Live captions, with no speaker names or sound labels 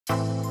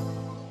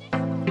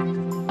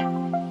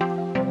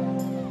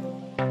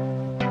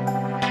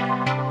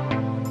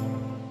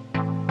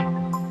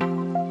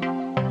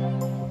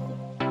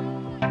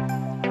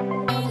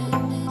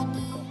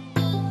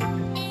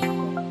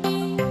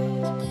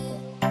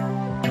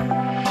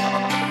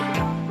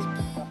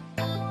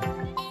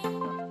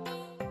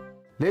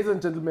Ladies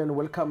and gentlemen,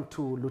 welcome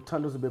to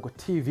Luthando Zubeko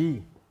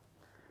TV,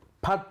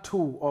 part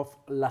 2 of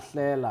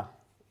Lahlela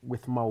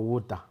with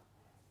Mawuda.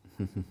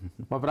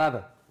 My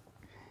brother,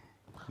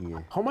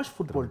 how much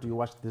football do you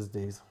watch these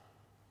days?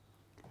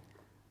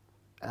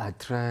 I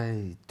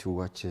try to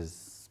watch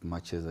as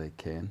much as I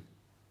can.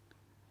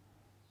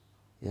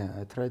 Yeah,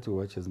 I try to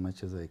watch as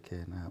much as I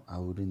can. I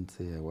wouldn't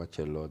say I watch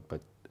a lot,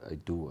 but I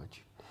do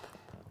watch.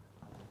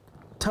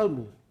 Tell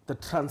me the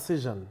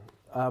transition.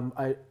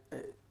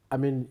 I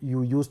mean,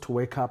 you used to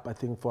wake up, I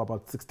think, for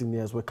about 16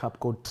 years, wake up,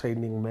 go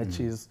training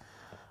matches,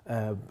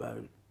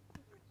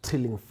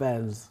 tilling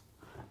fans,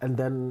 and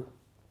then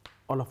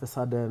all of a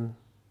sudden,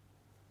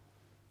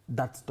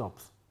 that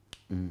stops.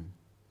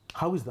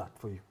 How is that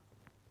for you?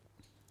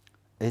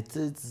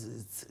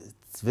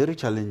 It's very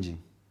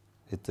challenging.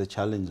 It's a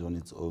challenge on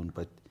its own,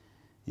 but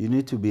you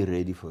need to be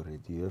ready for it.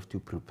 You have to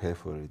prepare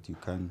for it. You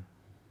can't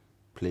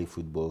play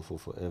football for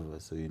forever,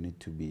 so you need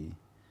to be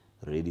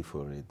ready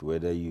for it,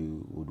 whether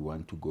you would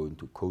want to go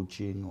into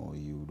coaching or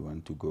you would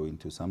want to go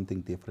into something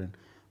different,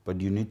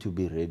 but you need to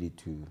be ready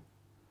to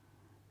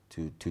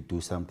do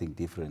something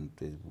different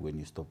when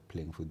you stop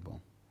playing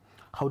football.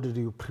 How did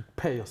you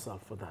prepare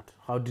yourself for that?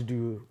 How did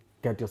you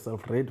get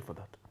yourself ready for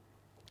that?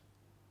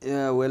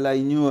 Yeah, well, I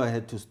knew I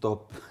had to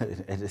stop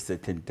at a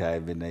certain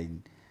time,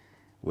 and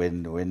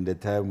when the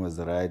time was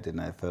right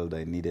and I felt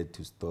I needed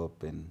to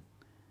stop, and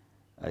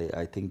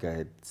I think I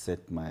had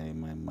set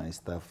my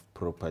stuff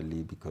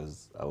properly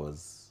because I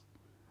was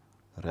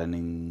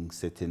running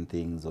certain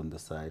things on the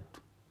side.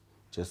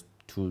 Just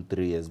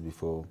 2-3 years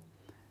before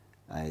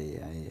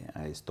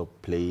I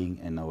stopped playing,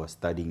 and I was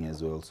studying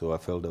as well, so I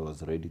felt I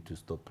was ready to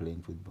stop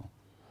playing football.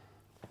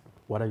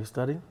 What are you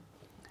studying?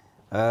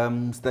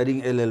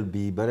 Studying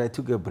LLB, but I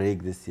took a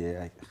break this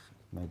year.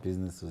 My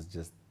business was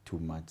just too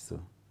much,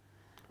 so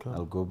okay.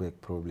 I'll go back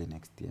probably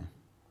next year.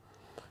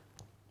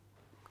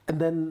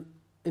 And then,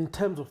 in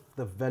terms of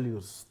the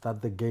values that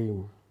the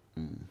game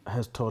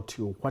has taught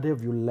you, what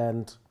have you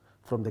learned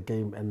from the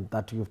game and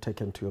that you've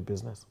taken to your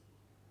business?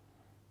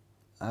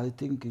 I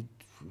think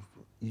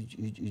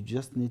you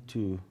just need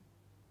to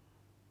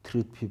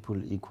treat people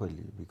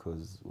equally,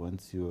 because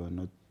once you are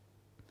not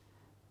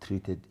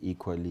treated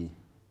equally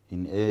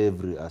in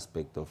every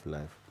aspect of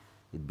life,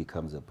 it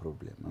becomes a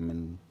problem. I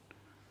mean,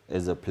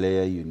 as a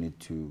player, you need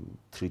to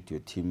treat your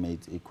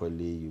teammates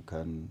equally. You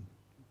can't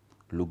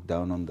look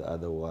down on the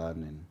other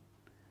one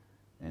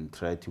and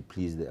try to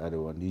please the other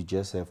one. You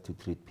just have to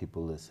treat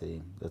people the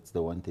same. That's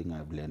the one thing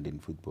I've learned in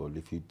football.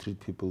 If you treat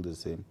people the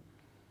same,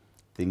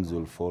 things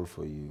will fall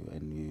for you,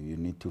 and you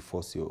need to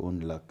force your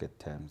own luck at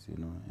times, you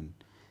know, and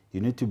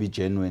you need to be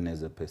genuine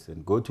as a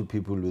person. Go to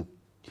people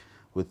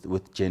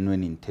with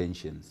genuine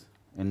intentions,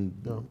 and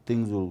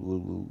things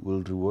will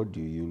reward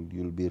you.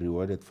 You'll be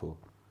rewarded for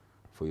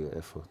your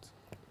efforts.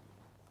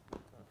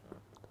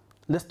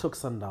 Let's talk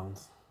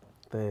Sundowns,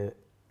 the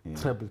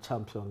treble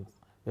champions.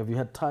 Have you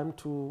had time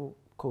to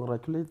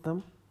congratulate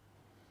them?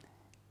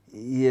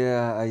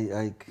 Yeah,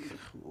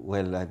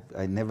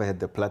 I never had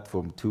the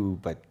platform to,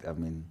 but I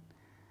mean,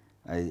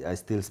 I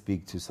still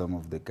speak to some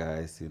of the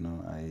guys, you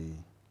know.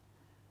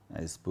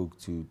 I spoke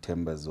to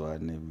Themba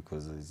Zwane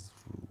because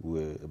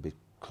we're a bit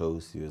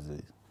close.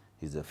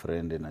 He's a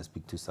friend, and I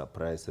speak to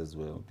Surprise as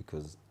well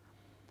because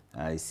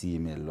I see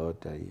him a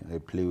lot. I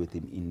play with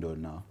him indoor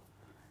now.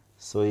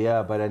 So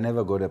yeah, but I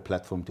never got a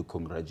platform to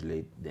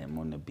congratulate them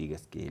on a bigger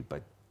scale,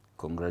 but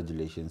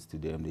congratulations to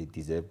them, they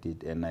deserved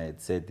it. And I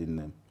had said in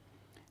the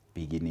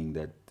beginning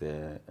that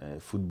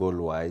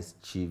football-wise,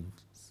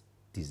 Chiefs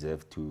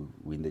deserve to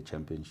win the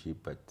championship,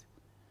 but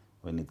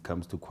when it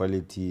comes to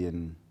quality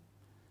and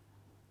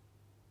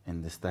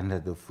the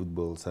standard of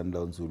football,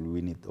 Sundowns will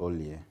win it all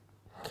year.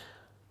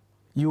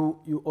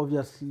 You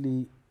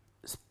obviously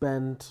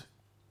spent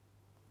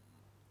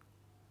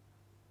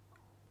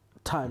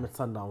time at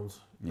Sundowns,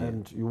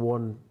 and you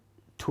won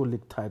 2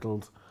 league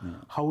titles.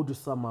 How would you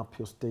sum up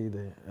your stay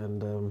there?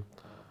 And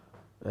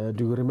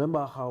do you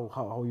remember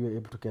how you were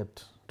able to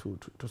get to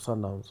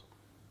Sundowns?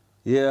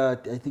 Yeah,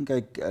 I think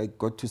I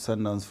got to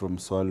Sundowns from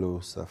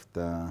Swallows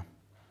after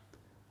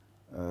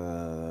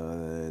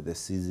the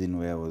season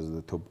where I was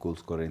the top goal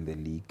scorer in the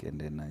league, and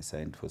then I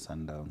signed for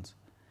Sundowns.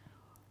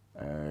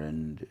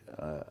 And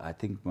I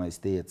think my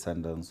stay at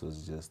Sundowns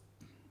was just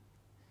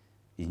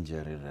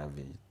injury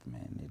ravaged,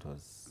 man. It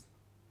was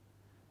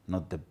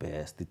not the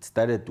best. It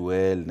started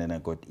well, and then I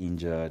got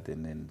injured,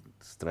 and then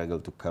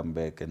struggled to come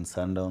back. And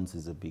Sundowns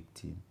is a big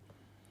team.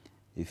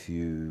 If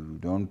you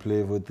don't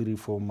play for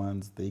 3-4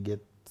 months, they get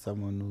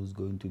someone who's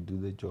going to do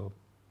the job.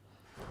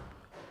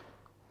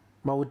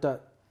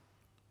 Mawuda,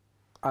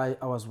 I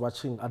was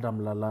watching Adam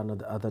Lallana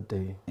the other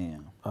day. Yeah.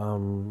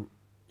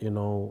 You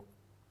know,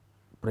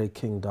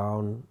 breaking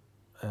down,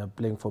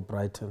 playing for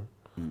Brighton,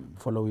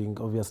 following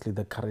obviously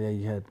the career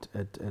he had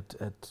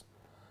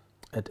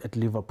at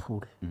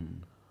Liverpool.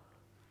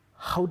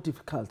 How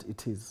difficult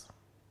it is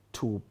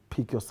to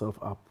pick yourself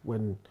up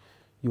when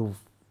you've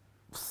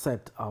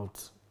set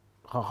out,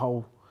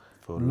 how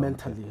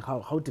mentally,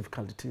 how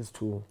difficult it is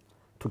to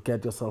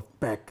get yourself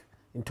back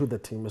into the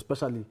team,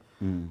 especially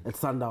at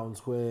Sundowns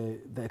where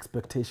the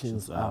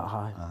expectations are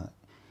high?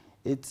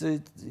 It's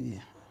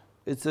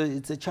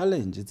a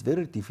challenge. It's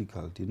very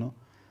difficult, you know.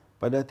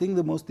 But I think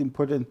the most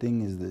important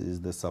thing is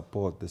the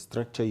support, the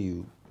structure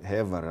you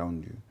have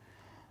around you.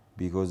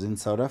 Because in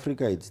South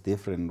Africa, it's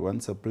different.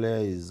 Once a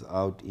player is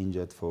out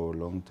injured for a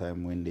long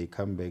time, when they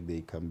come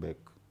back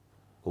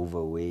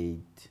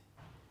overweight.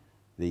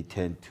 They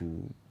tend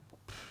to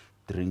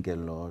drink a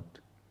lot,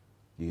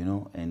 you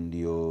know, and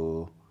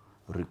your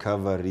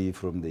recovery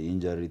from the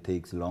injury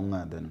takes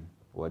longer than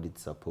what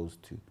it's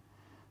supposed to.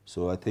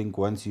 So I think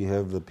once you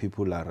have the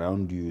people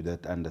around you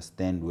that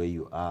understand where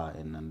you are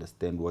and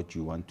understand what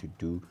you want to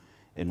do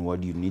and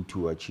what you need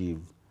to achieve,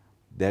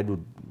 that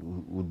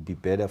would be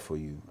better for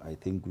you. I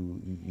think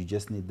you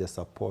just need the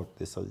support.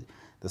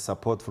 The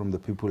support from the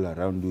people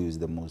around you is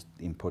the most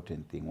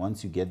important thing.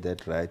 Once you get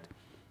that right,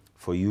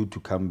 for you to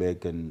come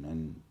back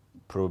and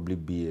probably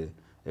be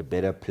a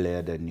better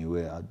player than you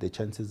were, the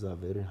chances are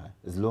very high.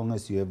 As long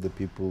as you have the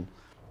people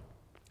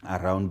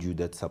around you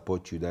that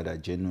support you, that are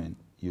genuine,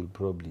 you'll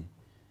probably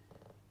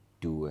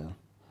do well.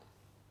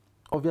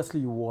 Obviously,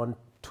 you won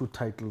 2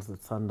 titles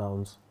at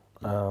Sundowns.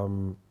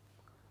 And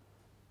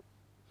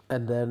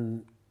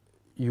then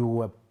you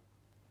were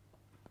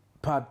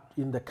part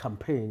in the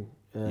campaign,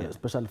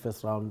 especially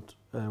first round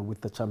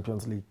with the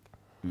Champions League.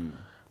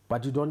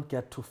 But you don't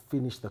get to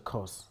finish the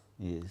course.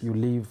 Yes. You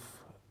leave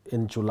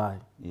in July.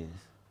 Yes.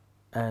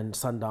 And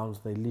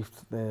Sundowns, they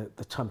lift the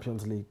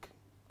Champions League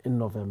in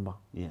November.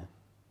 Yeah.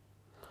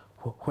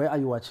 Where are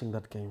you watching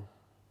that game?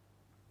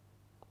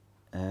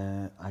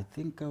 I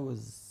think I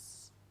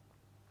was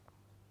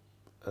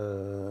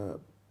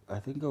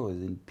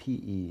in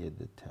PE at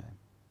the time.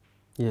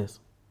 Yes.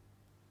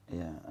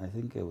 Yeah, I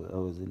think I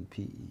was in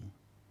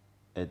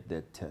PE at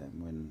that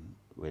time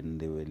when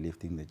they were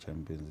lifting the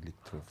Champions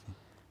League trophy.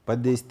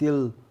 But they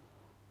still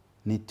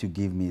need to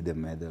give me the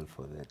medal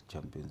for that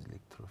Champions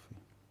League trophy.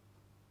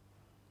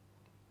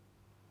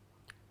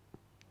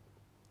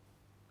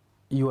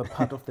 You were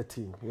part of the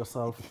team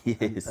yourself.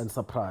 Yes. and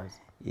Surprise.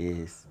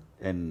 Yes,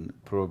 and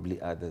probably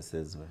others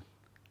as well.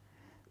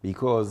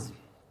 Because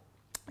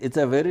it's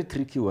a very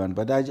tricky one,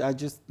 but I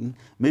just,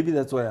 maybe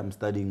that's why I'm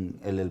studying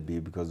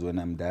LLB, because when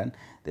I'm done,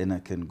 then I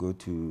can go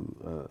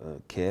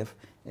to Caf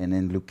and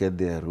then look at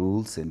their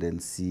rules and then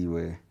see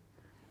where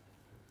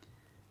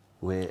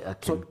I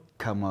can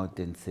come out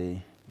and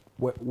say.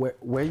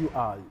 Where you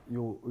are,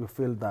 you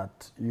feel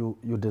that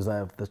you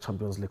deserve the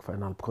Champions League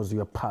final because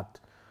you're part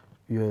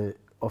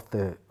of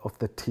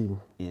the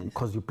team. Yes.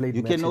 Because you played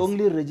You matches. can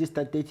only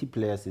register 30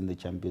 players in the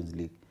Champions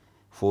League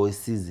for a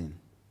season.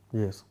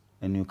 Yes.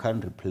 And you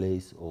can't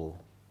replace or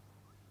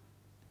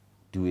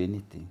do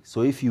anything.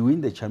 So if you win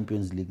the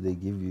Champions League, they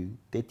give you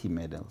 30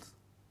 medals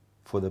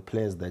for the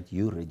players that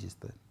you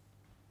registered.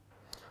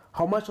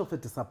 How much of a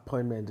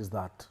disappointment is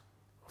that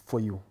for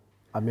you?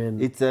 I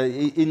mean, It's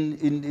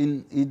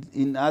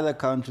in other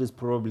countries,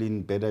 probably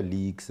in better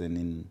leagues and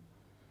in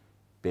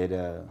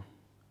better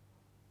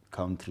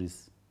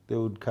countries, they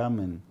would come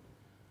and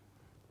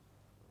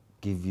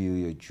give you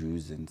your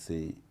dues and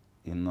say,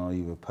 you know,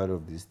 you were part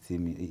of this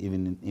team,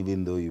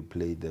 even though you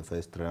played the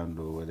first round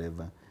or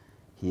whatever,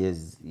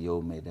 here's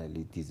your medal,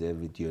 you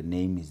deserve it, your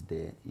name is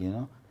there, you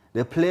know.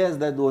 The players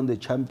that won the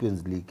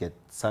Champions League at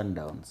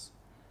Sundowns,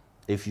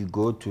 if you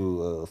go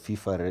to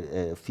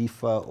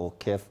FIFA or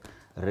Caf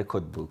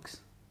record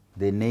books,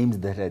 the names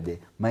that are there,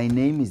 my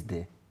name is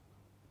there.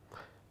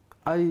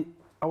 I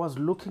was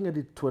looking at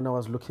it when I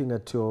was looking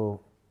at your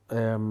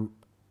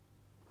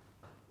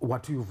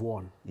what you've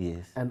won.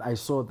 Yes. And I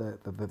saw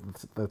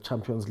the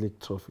Champions League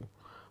trophy.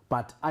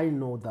 But I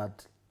know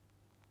that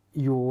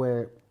you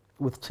were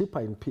with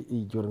Chippa in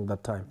PE during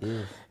that time.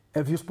 Yes.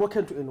 Have you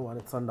spoken to anyone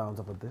at Sundowns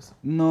about this?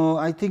 No,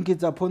 I think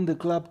it's upon the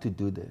club to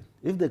do that.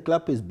 If the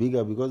club is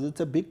bigger, because it's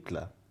a big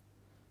club,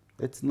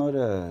 it's not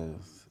a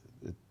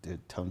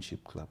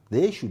township club,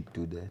 they should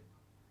do that.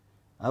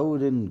 I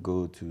wouldn't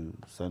go to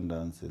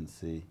Sundowns and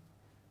say,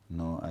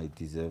 no, I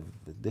deserve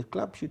it. The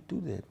club should do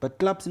that. But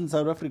clubs in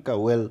South Africa,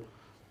 well,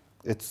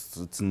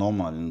 it's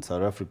normal in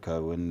South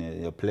Africa when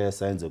a player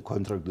signs a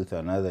contract with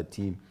another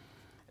team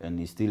and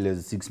he still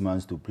has 6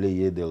 months to play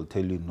here, they'll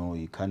tell you, no,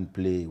 he can't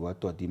play, what,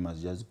 he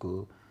must just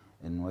go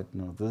and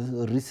whatnot. There's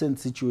a recent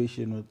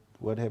situation with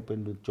what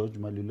happened with George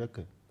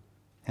Maluleke.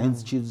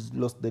 Hence, Chiefs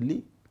lost the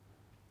league.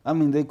 I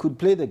mean, they could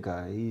play the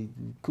guy. He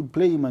could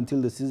play him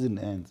until the season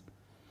ends.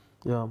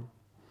 Yeah.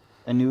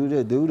 And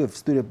they would have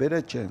stood a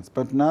better chance.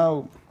 But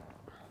now,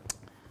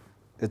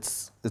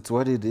 it's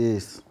what it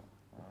is.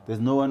 There's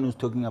no one who's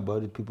talking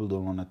about it. People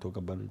don't want to talk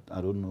about it.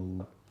 I don't know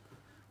who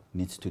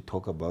needs to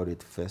talk about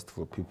it first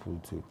for people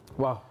to.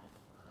 Wow.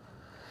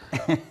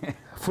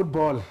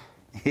 Football.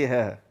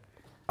 Yeah.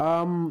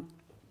 And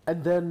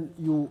then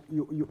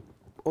you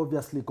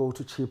obviously go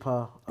to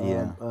Chippa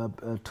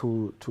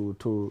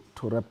to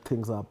wrap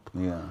things up.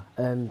 Yeah.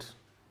 And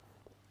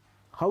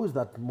how is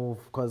that move?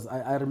 Because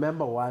I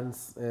remember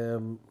once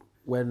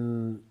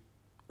when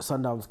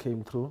Sundowns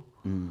came through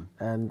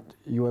and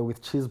you were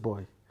with Cheese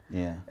Boy.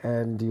 Yeah.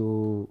 And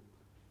you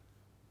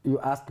you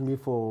asked me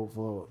for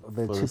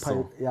the For the Chippa,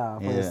 song.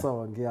 for the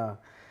song, Yeah.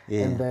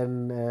 And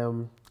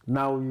then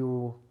now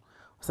you,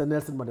 it's a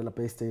Nelson Mandela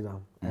Bay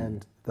Stadium,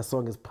 and the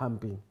song is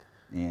pumping.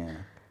 Yeah.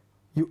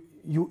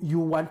 You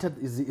wanted,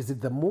 is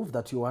it the move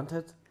that you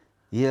wanted?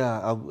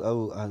 Yeah,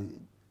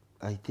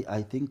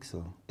 I think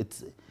so.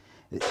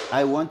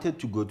 I wanted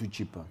to go to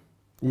Chippa.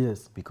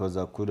 Yes. Because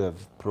I could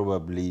have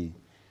probably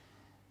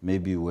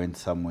maybe went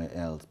somewhere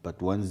else.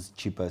 But once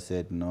Chippa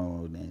said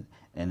no,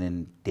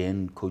 and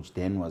then Coach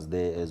Dan was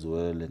there as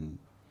well, and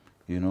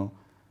you know,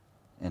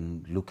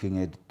 and looking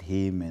at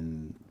him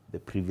and the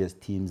previous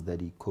teams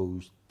that he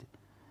coached,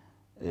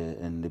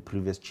 and the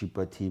previous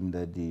Chippa team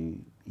that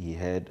he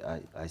had,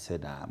 I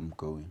said, I'm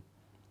going.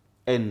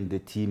 And the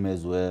team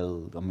as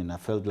well. I mean, I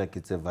felt like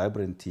it's a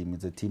vibrant team.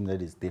 It's a team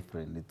that is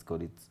different. It's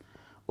got its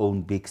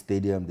own big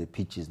stadium. The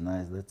pitch is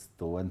nice. That's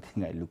the one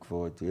thing I look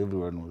forward to.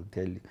 Everyone will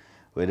tell you.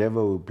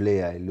 Wherever we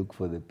play, I look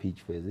for the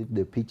pitch first. If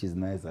the pitch is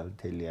nice, I'll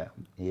tell you,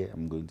 yeah,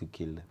 I'm going to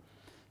kill them.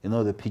 You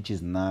know, the pitch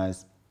is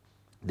nice.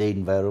 The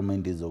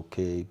environment is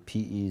okay.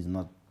 PE is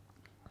not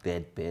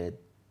that bad.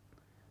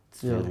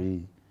 It's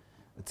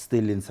it's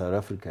still in South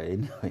Africa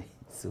anyway.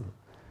 So,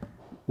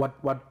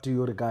 what do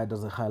you regard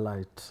as a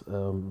highlight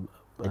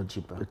at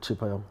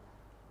Chippa?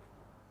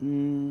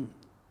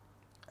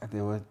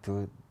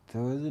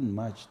 There wasn't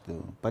much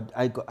though. But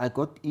I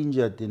got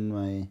injured in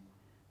my,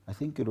 I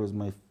think it was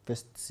my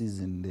first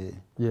season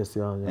there. Yes,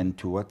 yeah. And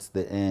towards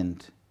the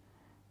end.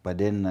 But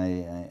then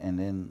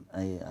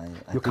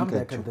I you come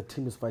back and the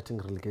team is fighting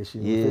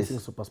relegation. Yes, You're facing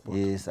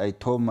SuperSport. Yes, I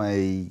tore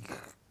my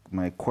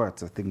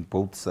quads, I think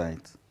both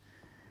sides.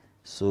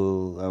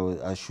 So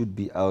I should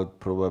be out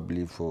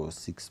probably for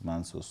 6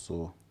 months or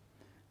so.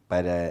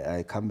 But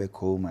I come back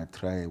home,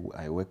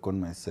 I work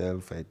on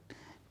myself, I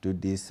do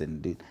this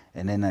and do,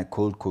 and then I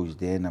called Coach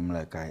there and I'm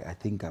like, I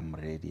think I'm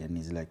ready. And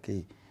he's like,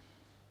 hey,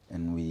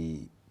 and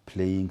we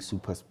playing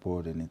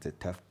SuperSport and it's a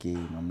tough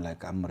game. I'm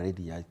like, I'm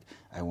ready,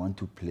 I want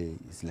to play.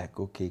 He's like,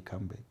 okay,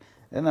 come back.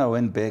 Then I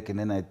went back and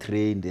then I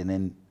trained and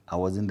then I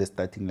was in the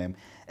starting line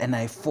and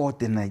I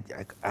fought and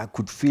I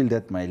could feel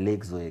that my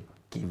legs were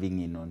giving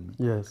in on me.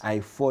 Yes.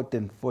 I fought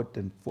and fought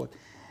and fought.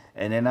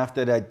 And then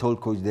after that, I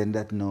told Coach Dan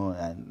that no,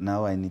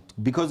 now I need to,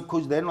 because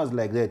Coach Dan was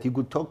like that. He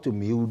could talk to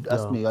me. He would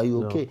ask me, "Are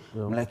you okay?"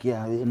 Yeah. I'm like,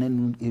 "Yeah." And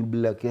then he'd be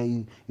like, "Yeah,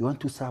 you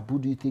want to sub? Who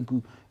do you think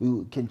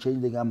you can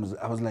change the game?"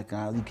 I was like,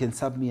 "You can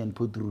sub me and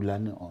put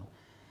Rulani on.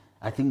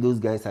 I think those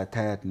guys are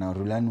tired now.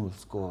 Rulani will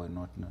score and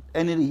not."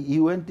 And he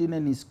went in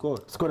and he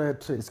scored. Scored a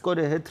hat-trick. He scored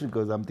a hat-trick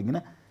or something, you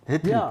know?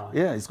 Hat-trick.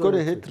 Yeah, He scored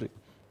a hat-trick.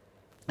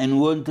 And we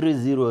won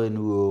 3-0 and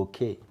we were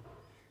okay.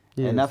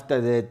 Yes. And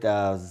after that,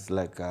 I was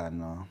like,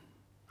 no,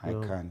 I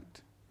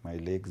can't. My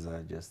legs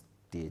are just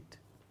dead.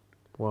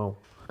 Wow.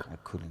 I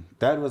couldn't.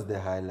 That was the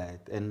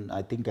highlight. And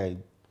I think I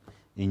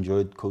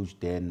enjoyed Coach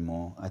Dan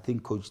more. I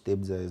think Coach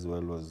Debza as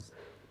well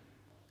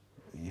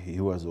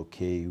he was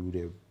okay.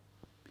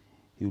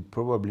 He would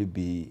probably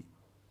be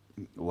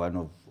one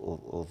of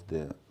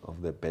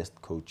the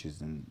best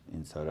coaches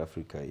in South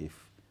Africa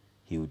if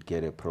he would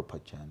get a proper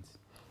chance.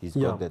 He's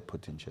got that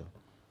potential.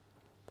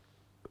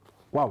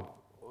 Wow.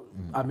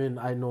 I mean,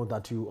 I know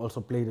that you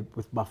also played it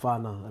with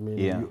Bafana. I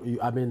mean,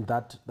 I mean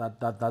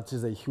that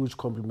is a huge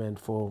compliment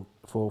for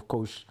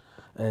Coach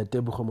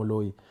Tebogo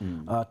Moloi.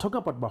 Talk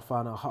about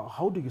Bafana.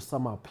 How do you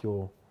sum up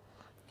your?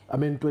 I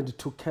mean,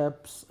 22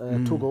 caps,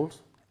 2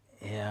 goals.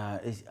 Yeah,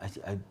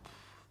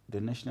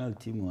 the national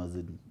team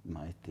wasn't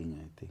my thing.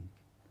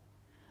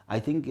 I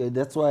think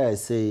that's why I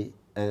say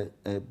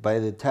by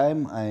the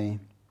time I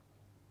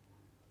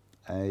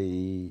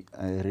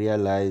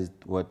realized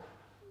what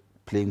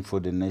playing for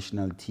the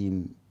national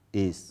team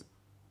is,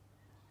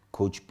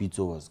 Coach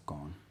Pitso was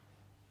gone.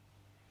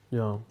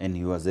 Yeah. And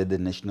he was at the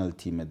national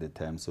team at the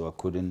time, so I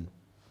couldn't,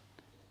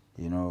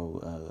 you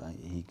know,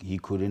 he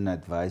couldn't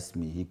advise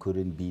me. He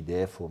couldn't be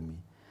there for me.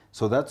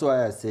 So that's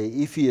why I say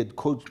if he had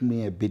coached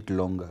me a bit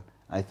longer,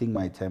 I think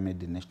my time at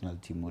the national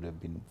team would have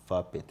been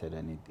far better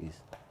than it is.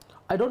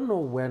 I don't know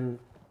when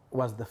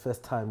was the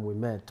first time we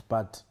met,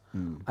 but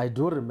I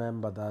do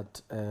remember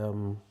that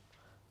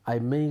I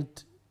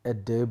made a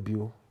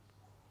debut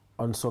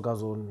on Soccer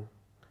Zone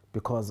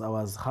because I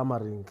was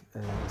hammering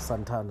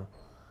Santana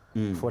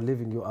for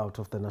leaving you out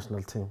of the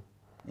national team.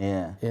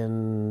 Yeah.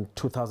 In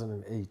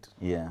 2008.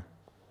 Yeah.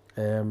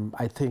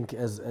 I think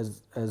as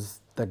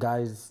the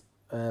guys,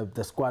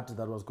 the squad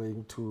that was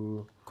going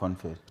to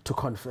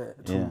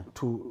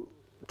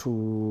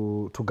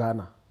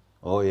Ghana.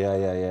 Oh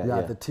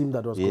yeah. The team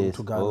that was going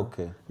to Ghana.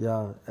 Okay.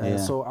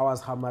 So I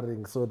was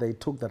hammering. So they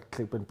took that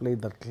clip and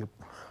played that clip.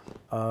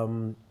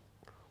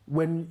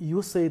 When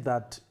you say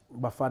that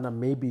Bafana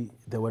maybe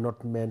they were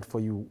not meant for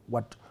you,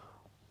 what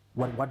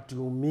do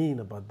you mean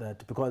about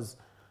that? Because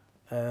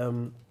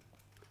I'm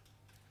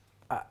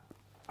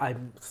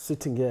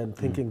sitting here and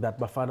thinking that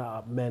Bafana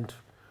are meant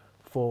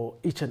for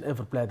each and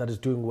every player that is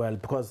doing well.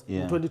 Because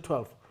in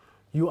 2012,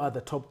 you are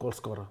the top goal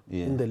scorer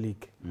in the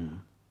league.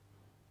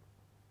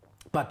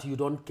 But you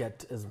don't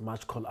get as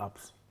much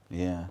call-ups.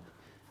 Yeah.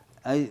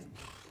 I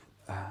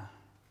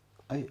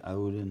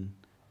wouldn't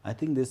I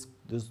think this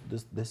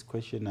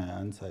question I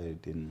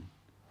answered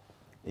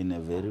in a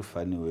very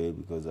funny way,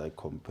 because I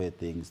compare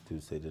things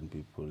to certain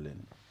people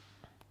and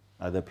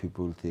other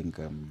people think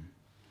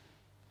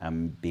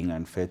I'm being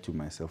unfair to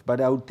myself.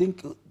 But I would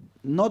think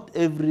not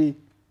every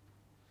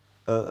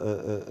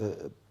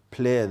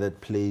player that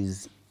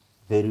plays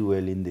very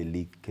well in the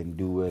league can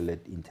do well at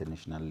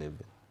international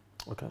level.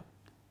 Okay.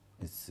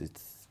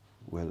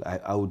 Well,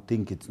 I would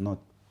think it's not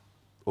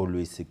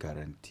always a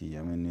guarantee.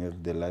 I mean, you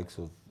have the likes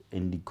of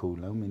Andy Cole.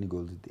 How many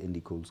goals did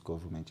Andy Cole score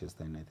for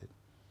Manchester United?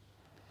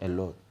 A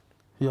lot.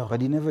 Yeah.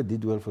 But he never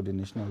did well for the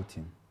national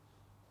team.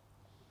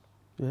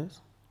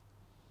 Yes.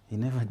 He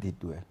never did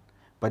well.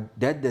 But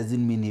that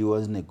doesn't mean he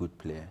wasn't a good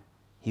player.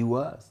 He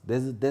was.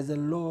 There's a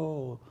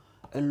lot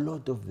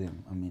of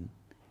them. I mean,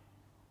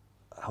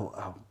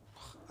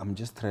 I'm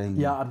just trying.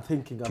 Yeah, I'm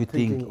thinking.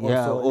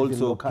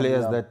 Also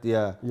players that.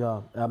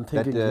 Yeah, I'm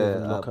thinking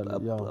even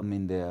locally. Yeah. I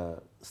mean, they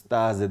are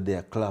stars at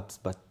their clubs,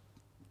 but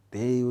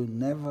they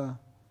never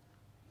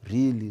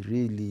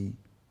really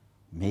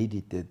made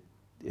it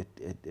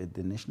at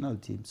the national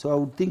team. So I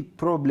would think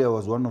probably I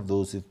was one of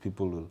those, if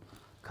people will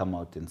come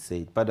out and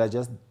say it. But I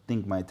just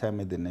think my time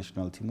at the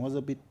national team was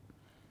a bit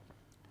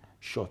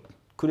short.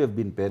 Could have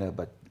been better,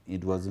 but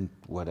it wasn't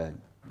what I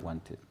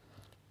wanted.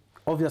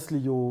 Obviously,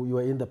 you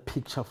were in the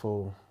picture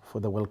for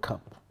the World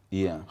Cup.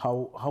 Yeah.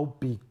 How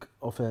big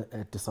of a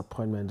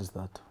disappointment is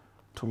that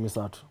to miss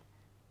out?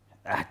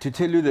 To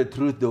tell you the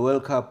truth, the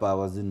World Cup, I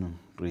wasn't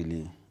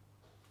really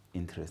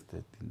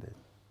interested in that.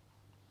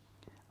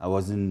 I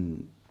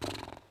wasn't.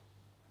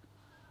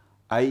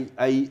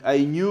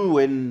 I knew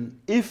when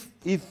if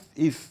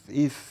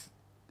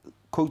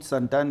Coach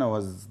Santana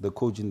was the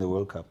coach in the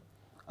World Cup,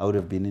 I would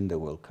have been in the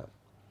World Cup.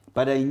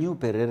 But I knew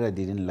Perriera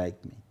didn't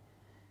like me.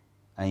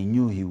 I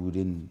knew he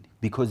wouldn't,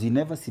 because he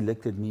never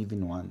selected me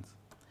even once.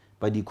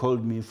 But he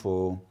called me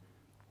for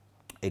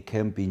a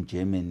camp in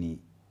Germany.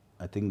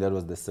 I think that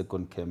was the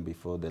second camp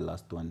before the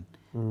last one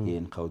here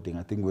in Gauteng.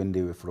 I think when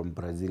they were from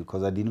Brazil,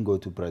 because I didn't go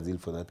to Brazil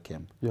for that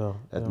camp,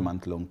 that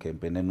month-long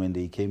camp. And then when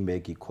they came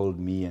back, he called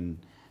me and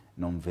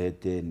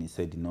Nomvete, and he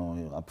said, you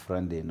know, up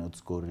front they're not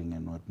scoring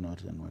and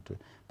whatnot and whatnot.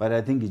 But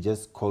I think he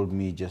just called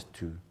me just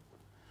to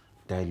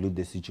dilute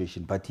the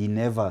situation. But he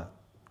never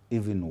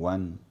even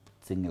one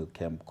single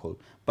camp called.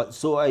 But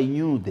so I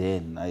knew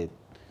then, I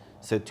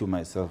said to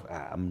myself,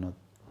 I'm not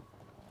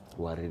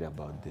worried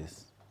about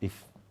this.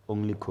 If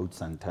only Coach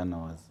Santana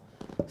was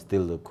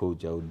still the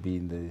coach, I would be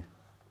in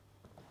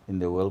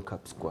the World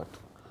Cup squad.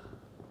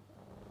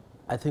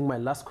 I think my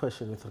last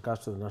question with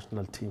regards to the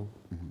national team,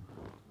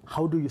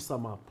 how do you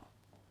sum up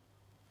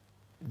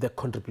the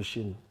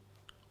contribution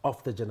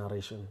of the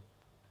generation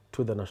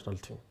to the national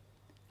team?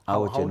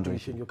 Our how do you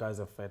generation. think you guys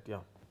have fared?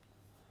 Yeah.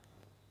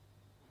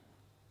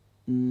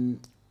 We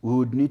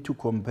would need to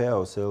compare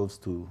ourselves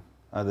to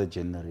other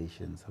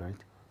generations, right?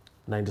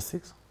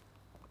 96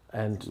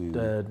 and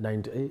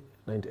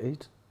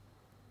 98?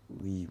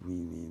 We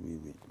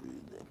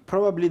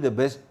probably the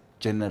best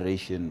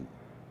generation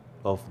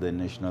of the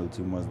national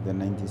team was the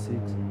 96.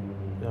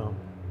 Yeah.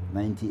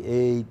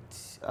 98,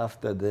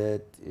 after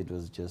that, it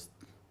was just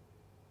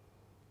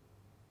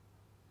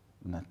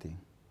nothing.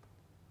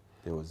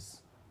 There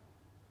was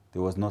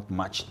not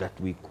much that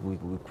we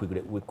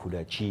could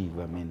achieve.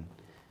 I mean,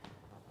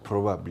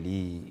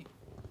 probably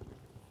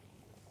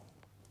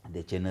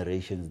the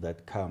generations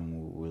that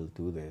come will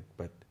do that.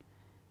 But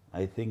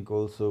I think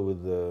also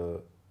with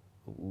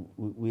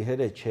we had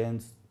a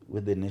chance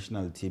with the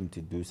national team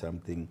to do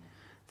something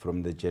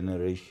from the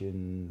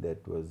generation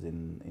that was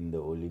in the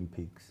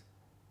Olympics.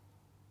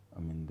 I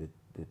mean,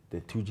 the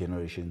two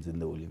generations in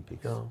the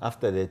Olympics. Yeah.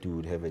 After that, we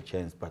would have a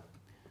chance, but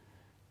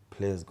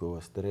players go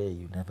astray.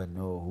 You never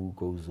know who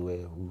goes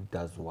where, who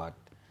does what.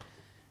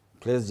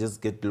 Players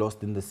just get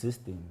lost in the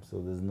system, so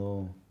there's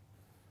no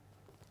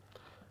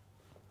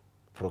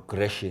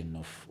progression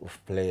of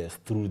players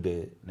through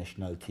the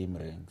national team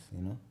ranks,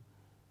 you know.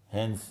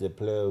 Hence, a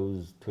player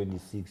who's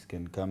 26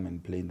 can come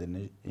and play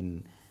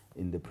in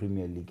the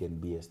Premier League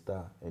and be a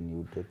star, and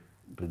you would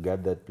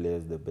regard that player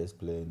as the best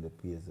player in the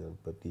PSL,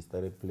 but he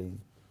started playing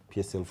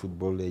PSL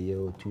football a year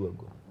or two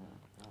ago.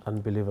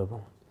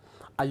 Unbelievable.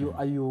 Are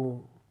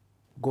you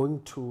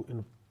going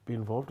to be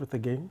involved with the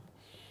game?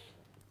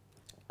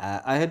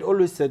 I had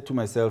always said to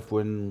myself,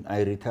 when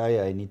I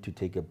retire, I need to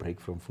take a break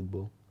from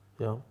football.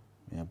 Yeah.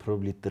 Yeah,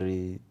 probably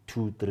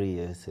 2-3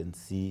 years, and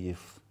see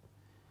if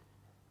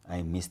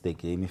I miss the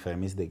game. If I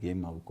miss the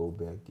game, I'll go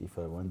back. If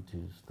I want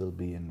to still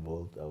be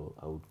involved,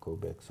 I would go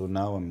back. So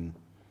now I'm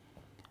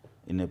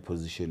in a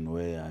position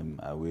where I'm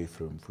away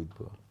from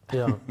football.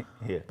 Yeah.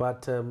 Yeah.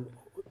 But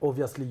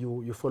obviously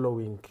you're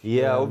following.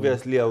 Yeah,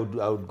 obviously I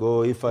would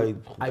go if I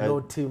know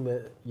Tim,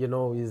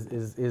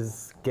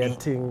 is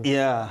getting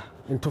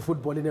into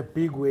football in a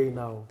big way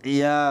now.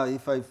 Yeah,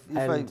 if I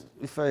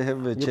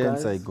have a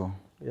chance, I go.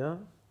 Yeah.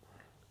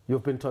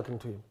 You've been talking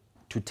to him.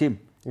 To Tim?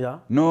 Yeah.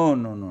 No.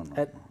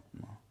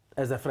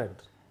 As a friend.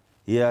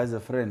 Yeah, as a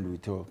friend we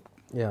talk.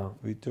 Yeah.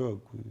 We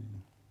talk,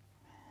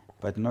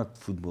 but not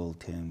football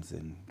terms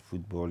and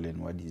football and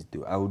what he's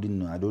doing. I wouldn't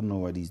know. I don't know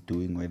what he's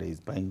doing, whether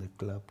he's buying the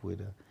club,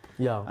 whether...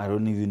 Yeah. I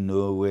don't even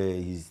know where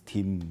his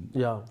team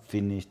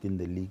finished in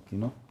the league, you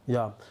know?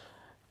 Yeah.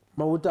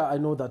 Mawuda, I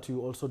know that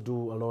you also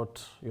do a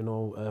lot, you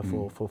know,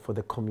 for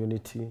the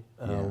community.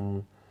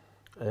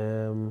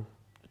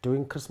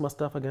 Doing Christmas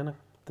stuff again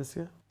this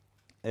year?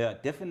 Yeah,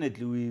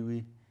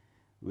 definitely.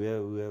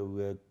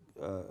 We're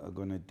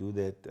gonna do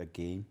that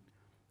again,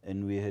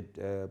 and we had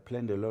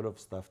planned a lot of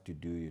stuff to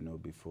do, you know,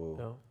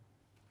 before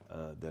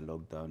the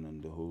lockdown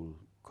and the whole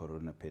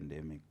corona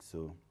pandemic.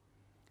 So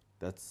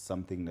that's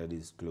something that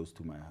is close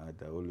to my heart.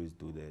 I always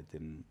do that,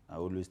 and I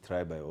always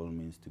try by all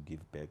means to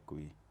give back.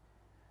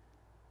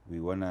 We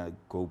wanna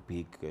go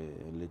big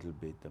a little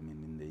bit. I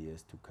mean, in the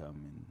years to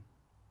come, and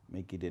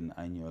make it an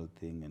annual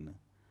thing and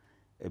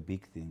a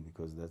big thing,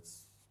 because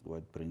that's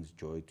what brings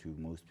joy to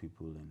most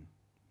people, and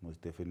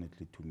most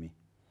definitely to me.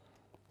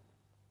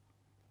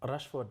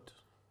 Rashford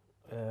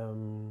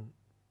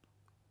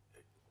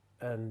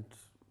and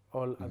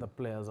all other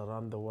players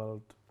around the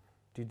world,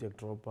 Didier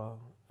Drogba,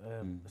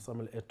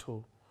 Samuel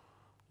Eto'o,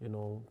 you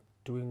know,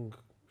 doing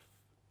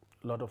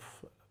a lot of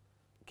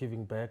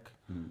giving back,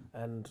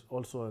 and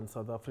also in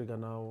South Africa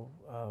now,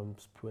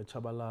 Sphiwe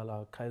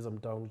Tshabalala, Kaizer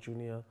Mdong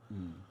Jr.,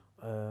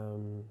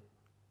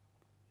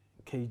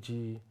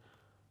 KG.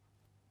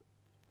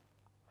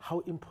 How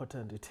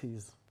important it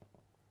is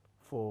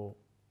for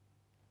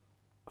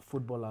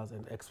footballers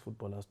and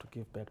ex-footballers to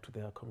give back to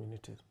their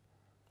communities.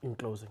 In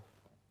closing,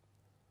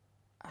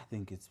 I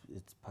think it's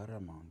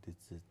paramount.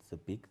 It's a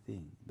big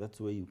thing. That's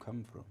where you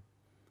come from.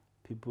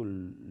 People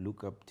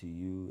look up to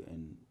you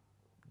and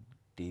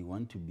they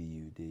want to be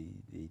you.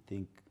 They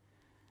think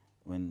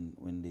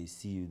when they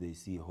see you, they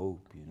see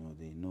hope. You know,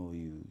 they know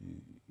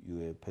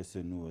you're a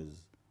person who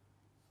was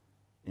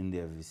in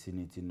their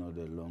vicinity not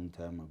a long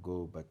time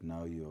ago, but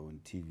now you're on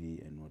TV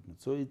and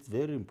whatnot. So it's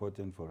very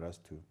important for us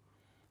to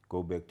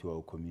go back to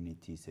our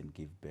communities and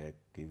give back.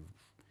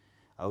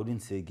 I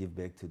wouldn't say give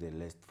back to the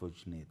less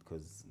fortunate,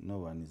 because no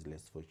one is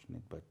less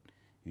fortunate, but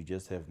you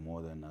just have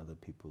more than other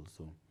people.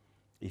 So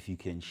if you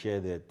can share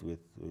that with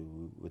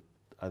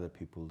other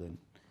people, then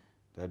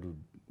that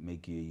would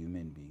make you a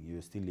human being.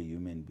 You're still a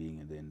human being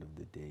at the end of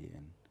the day,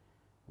 and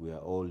we are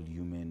all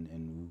human,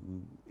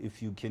 and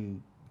if you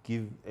can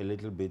give a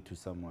little bit to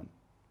someone,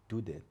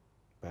 do that.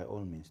 By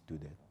all means, do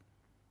that.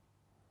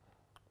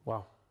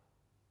 Wow.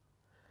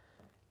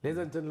 Ladies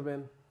and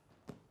gentlemen,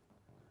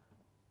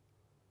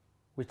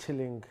 we're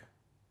chilling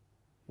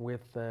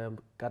with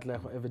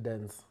Katlego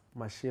Evidence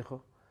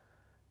Mashego,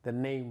 the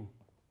man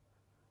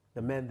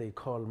they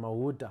call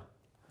Mawuda.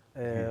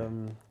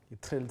 He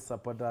trailed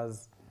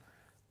supporters,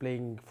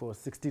 playing for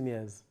 16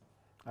 years.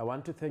 I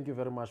want to thank you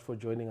very much for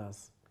joining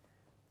us.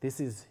 This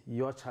is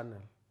your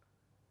channel,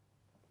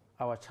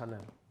 our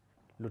channel,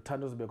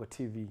 Luthando Zibego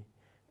TV.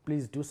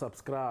 Please do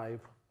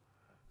subscribe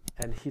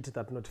and hit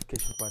that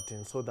notification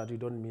button so that you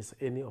don't miss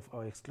any of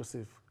our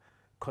exclusive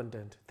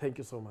content. Thank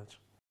you so much.